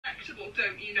inevitable,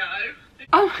 don't you know?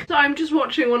 Oh, so I'm just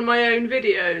watching one of my own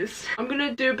videos. I'm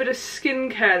gonna do a bit of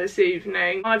skincare this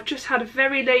evening. I've just had a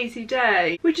very lazy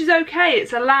day, which is okay,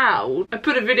 it's allowed. I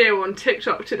put a video on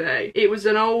TikTok today. It was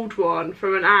an old one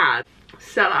from an ad.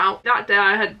 Sell out. That day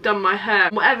I had done my hair.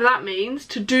 Whatever that means,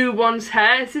 to do one's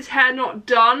hair. Is this hair not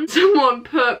done? Someone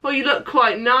put, well, you look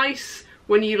quite nice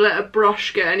when you let a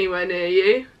brush get anywhere near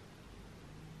you.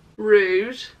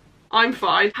 Rude. I'm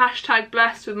fine. Hashtag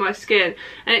blessed with my skin,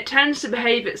 and it tends to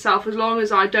behave itself as long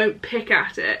as I don't pick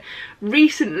at it.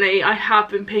 Recently I have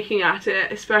been picking at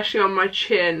it, especially on my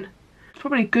chin. It's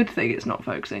probably a good thing it's not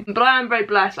focusing, but I am very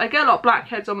blessed. I get a lot of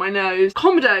blackheads on my nose.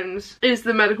 Comedones is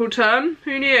the medical term.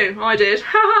 Who knew? I did.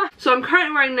 So I'm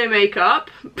currently wearing no makeup.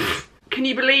 Can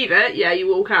you believe it? Yeah,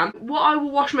 you all can. What I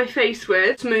will wash my face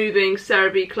with, smoothing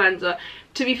CeraVe cleanser.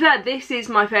 To be fair, this is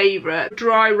my favourite.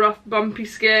 Dry, rough, bumpy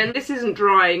skin. This isn't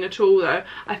drying at all though.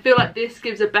 I feel like this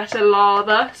gives a better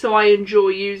lather, so I enjoy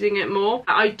using it more.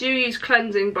 I do use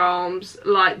cleansing balms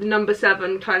like the No.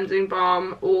 7 cleansing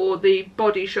balm or the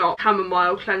Body Shop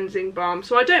chamomile cleansing balm,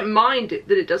 so I don't mind it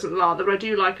that it doesn't lather, but I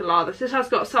do like a lather. So this has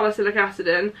got salicylic acid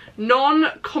in,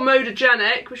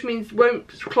 non-comedogenic, which means won't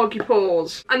clog your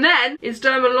pores. And then is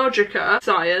Dermalogica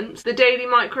Science, the Daily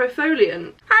Microfoliant.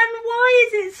 And why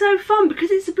is it so fun? Because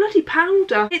it's a bloody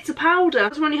powder. It's a powder.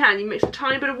 It's on your hand, you mix a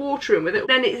tiny bit of water in with it,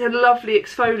 then it's a lovely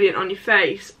exfoliant on your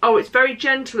face. Oh, it's very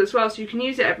gentle as well, so you can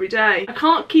use it every day. I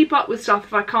can't keep up with stuff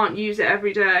if I can't use it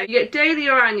every day. You get daily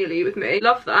or annually with me.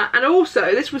 Love that. And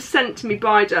also, this was sent to me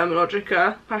by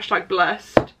Dermalogica. Hashtag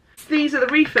blessed. These are the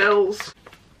refills.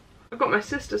 I've got my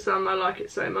sister some, I like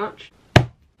it so much.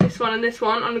 This one and this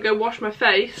one. I'm gonna go wash my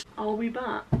face. I'll be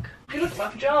back. Hey, look at my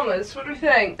pyjamas. What do we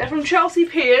think? They're from Chelsea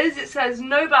Piers. It says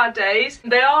no bad days.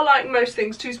 They are, like most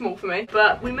things, too small for me,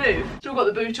 but we move. Still got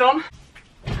the boot on.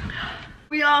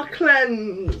 We are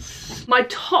cleansed. My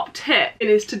top tip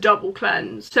is to double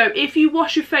cleanse. So if you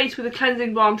wash your face with a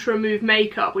cleansing balm to remove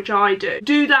makeup, which I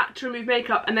do that to remove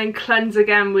makeup and then cleanse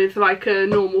again with like a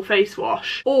normal face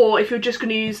wash. Or if you're just going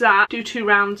to use that, do 2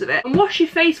 rounds of it. And wash your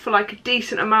face for like a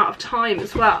decent amount of time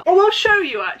as well. Oh, I'll show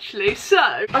you actually. So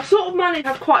I've sort of managed to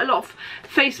have quite a lot of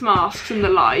face masks and the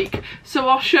like. So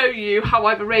I'll show you how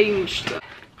I've arranged them.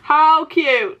 How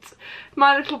cute.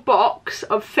 My little box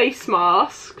of face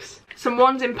masks. Some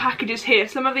ones in packages here.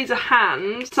 Some of these are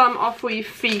hands, some are for your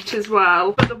feet as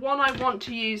well. But the one I want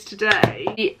to use today,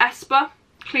 the Esper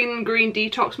Clean and Green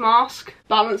Detox Mask.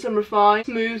 Balance and refine.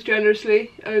 Smooth generously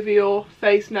over your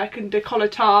face, neck and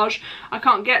décolletage. I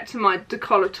can't get to my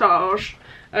décolletage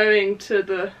owing to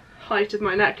the height of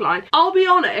my neckline. I'll be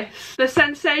honest, the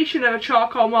sensation of a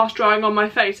charcoal mask drying on my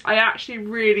face I actually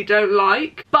really don't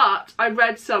like, but I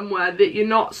read somewhere that you're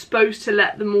not supposed to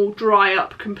let them all dry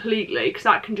up completely because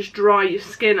that can just dry your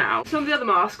skin out. Some of the other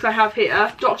masks I have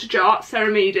here, Dr. Jart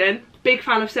Ceramidin. Big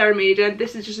fan of Ceramidin.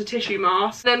 This is just a tissue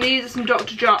mask. Then these are some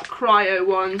Dr. Jart Cryo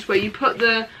ones where you put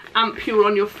the ampule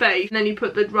on your face and then you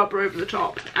put the rubber over the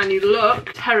top and you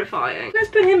look terrifying. Let's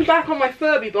put him back on my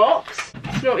Furby box.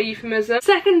 It's not a euphemism.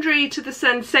 Secondary to the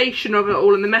sensation of it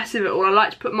all and the mess of it all, I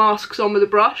like to put masks on with a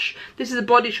brush. This is a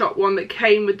Body Shop one that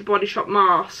came with the Body Shop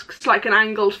masks. It's like an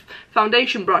angled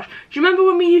foundation brush. Do you remember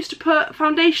when we used to put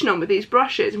foundation on with these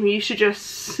brushes and we used to just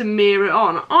smear it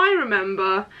on? I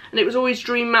remember, and it was always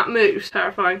Dream Matte Mousse.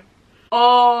 Terrifying.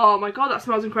 Oh my god, that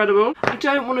smells incredible. I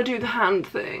don't want to do the hand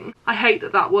thing. I hate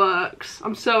that that works.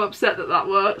 I'm so upset that that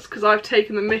works because I've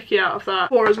taken the mickey out of that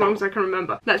for as long as I can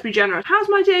remember. Let's be generous. How's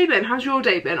my day been? How's your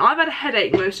day been? I've had a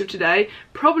headache most of today,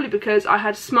 probably because I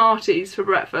had Smarties for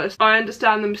breakfast. I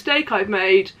understand the mistake I've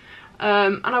made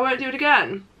and I won't do it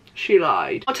again. She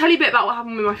lied. I'll tell you a bit about what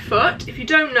happened with my foot. If you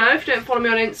don't know, if you don't follow me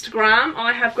on Instagram,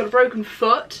 I have got a broken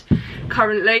foot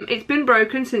currently. It's been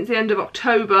broken since the end of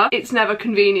October. It's never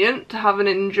convenient to have an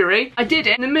injury. I did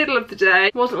it in the middle of the day.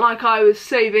 It wasn't like I was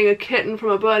saving a kitten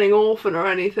from a burning orphan or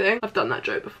anything. I've done that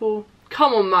joke before.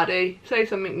 Come on, Maddie, say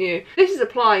something new. This is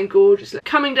applying gorgeously.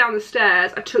 Coming down the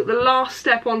stairs, I took the last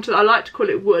step onto, I like to call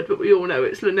it wood, but we all know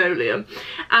it's linoleum,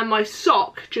 and my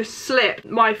sock just slipped.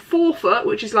 My forefoot,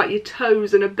 which is like your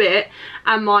toes and a bit,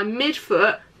 and my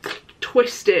midfoot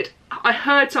twisted. I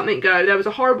heard something go, there was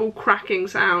a horrible cracking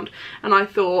sound, and I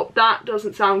thought, that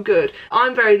doesn't sound good.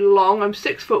 I'm very long, I'm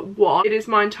 6'1". It is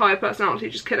my entire personality,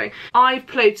 just kidding. I've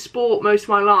played sport most of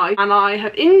my life, and I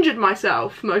have injured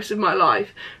myself most of my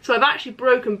life. So I've actually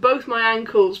broken both my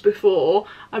ankles before.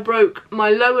 I broke my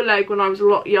lower leg when I was a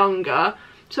lot younger.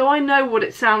 So I know what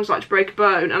it sounds like to break a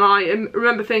bone, and I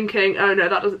remember thinking, oh no,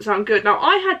 that doesn't sound good. Now,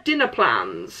 I had dinner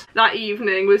plans that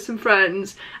evening with some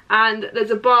friends, and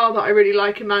there's a bar that I really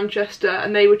like in Manchester,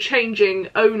 and they were changing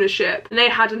ownership, and they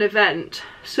had an event.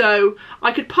 So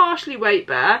I could partially wait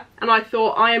there, and I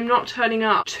thought, I am not turning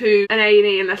up to an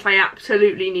A&E unless I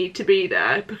absolutely need to be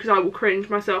there, because I will cringe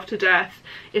myself to death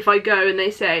if I go and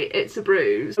they say it's a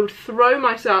bruise. I would throw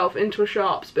myself into a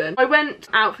sharps bin. I went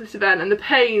out for this event, and the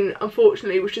pain,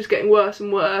 unfortunately, was just getting worse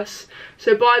and worse.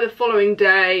 So by the following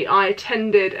day, I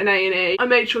attended an A&E. I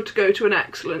made sure to go to an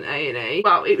excellent A&E.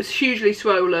 Well, it was hugely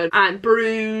swollen and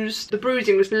bruised. The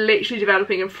bruising was literally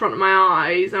developing in front of my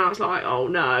eyes, and I was like, oh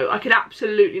no, I could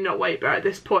absolutely not wait there at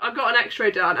this point. I got an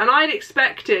x-ray done, and I'd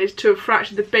expected to have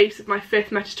fractured the base of my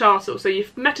 5th metatarsal. So your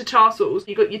metatarsals,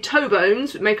 you've got your toe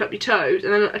bones that make up your toes,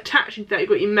 and then attaching to that you've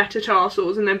got your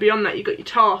metatarsals, and then beyond that you've got your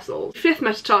tarsals. 5th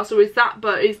metatarsal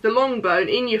is the long bone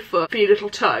in your foot for your little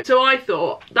toe. So I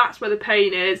thought, that's where the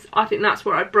pain is. I think that's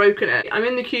where I've broken it. I'm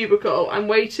in the cubicle, I'm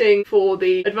waiting for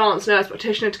the advanced nurse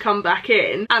practitioner to come back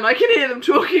in, and I can hear them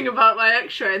talking about my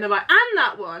x-ray, and they're like, and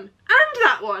that one, and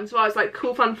that one. So I was like,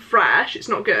 cool, fun, fresh, it's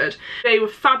not good. They were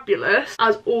fabulous,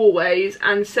 as always,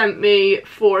 and sent me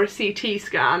for a CT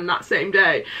scan that same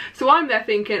day. So I'm there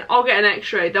thinking, I'll get an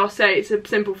x-ray, they'll say it's a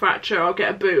simple fracture, I'll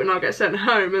get a boot, and I'll get sent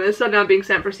home. And then suddenly I'm being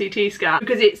sent for a CT scan,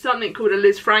 because it's something called a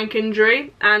Liz Frank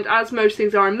injury, and as most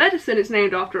things are in medicine, it's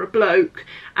named after a bloke,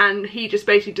 and he just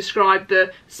basically described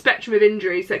the spectrum of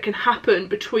injuries that can happen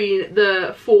between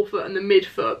the forefoot and the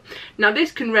midfoot. Now,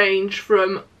 this can range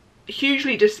from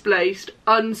hugely displaced,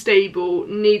 unstable,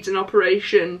 needs an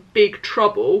operation, big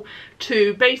trouble,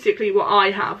 to basically what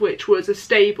I have, which was a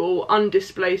stable,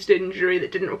 undisplaced injury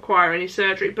that didn't require any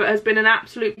surgery, but has been an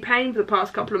absolute pain for the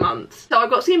past couple of months. So I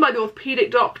got seen by the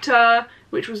orthopaedic doctor,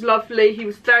 which was lovely. He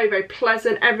was very, very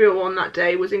pleasant. Everyone that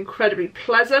day was incredibly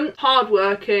pleasant,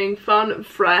 hard-working, fun and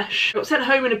fresh. I got sent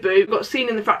home in a boot, got seen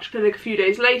in the fracture clinic a few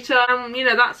days later, and you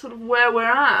know, that's sort of where we're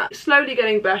at. It's slowly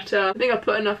getting better. I think I've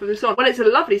put enough of this on. Well, it's a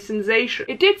lovely sensation.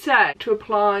 It did say to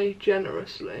apply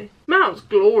generously. Smells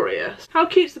glorious. How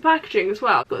cute's the packaging as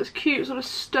well? It's got this cute sort of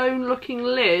stone looking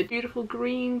lid, beautiful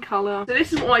green colour. So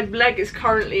this is what my leg is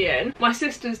currently in. My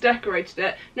sister's decorated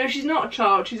it. No, she's not a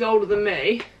child, she's older than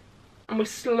me. And we're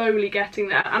slowly getting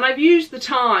there. And I've used the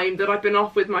time that I've been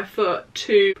off with my foot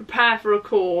to prepare for a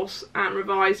course and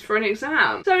revise for an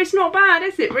exam. So it's not bad,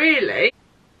 is it, really?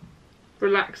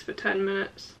 Relax for 10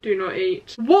 minutes. Do not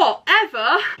eat.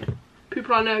 Whatever!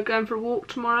 People I know are going for a walk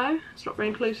tomorrow. It's not very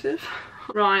inclusive.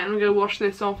 Right, I'm gonna go wash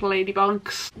this off,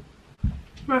 ladybugs.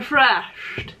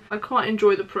 Refreshed. I quite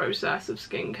enjoy the process of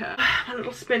skincare. My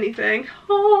little spinny thing.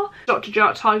 Oh. Dr.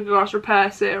 Jart Tiger Glass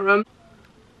Repair Serum.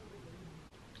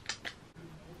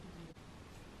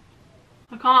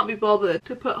 I can't be bothered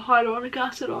to put hyaluronic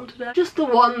acid on today. Just the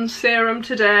one serum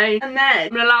today. And then I'm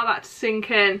gonna allow that to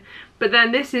sink in. But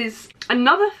then this is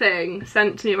another thing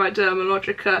sent to me by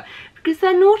Dermalogica, because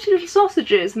they're naughty little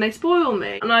sausages and they spoil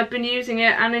me. And I've been using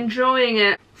it and enjoying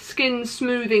it. Skin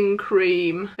smoothing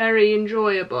cream. Very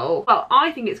enjoyable. Well,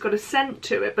 I think it's got a scent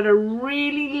to it, but a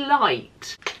really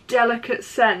light, delicate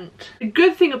scent. The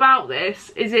good thing about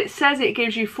this is it says it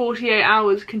gives you 48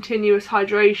 hours continuous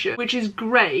hydration, which is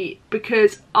great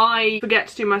because I forget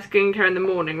to do my skincare in the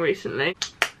morning recently.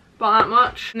 About that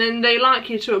much. And then they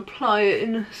like you to apply it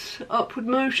in upward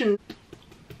motion.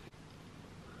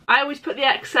 I always put the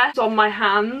excess on my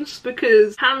hands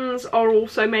because hands are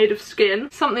also made of skin.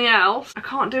 Something else, I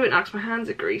can't do it now because my hands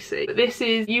are greasy, but this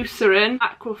is Eucerin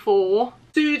Aquaphor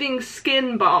Soothing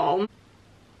Skin Balm.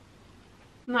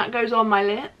 And that goes on my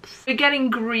lips. We're getting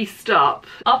greased up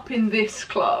in this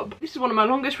club. This is one of my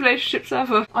longest relationships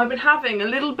ever. I've been having a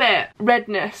little bit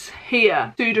redness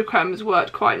here. Sudocrem has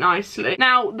worked quite nicely.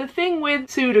 Now, the thing with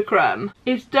Sudocrem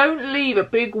is don't leave a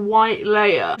big white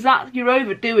layer. You're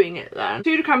overdoing it then.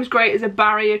 Sudocrem is great as a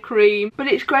barrier cream, but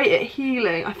it's great at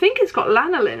healing. I think it's got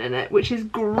lanolin in it, which is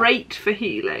great for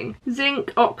healing.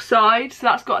 Zinc oxide, so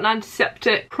that's got an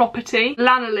antiseptic property.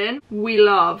 Lanolin, we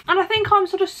love. And I think I'm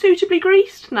sort of suitably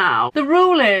greased now. The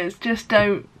rule is just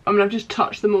don't, I mean I've just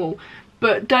touched them all,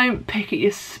 but don't pick at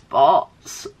your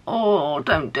spots. Oh,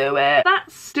 don't do it.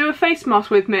 Let's do a face mask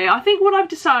with me. I think what I've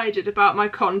decided about my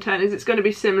content is it's going to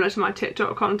be similar to my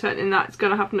TikTok content in that it's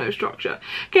going to have no structure.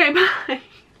 Okay, bye.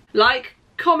 Like,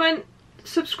 comment,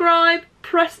 subscribe,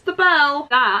 press the bell.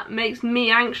 That makes me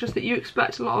anxious that you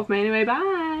expect a lot of me. Anyway,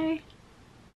 bye.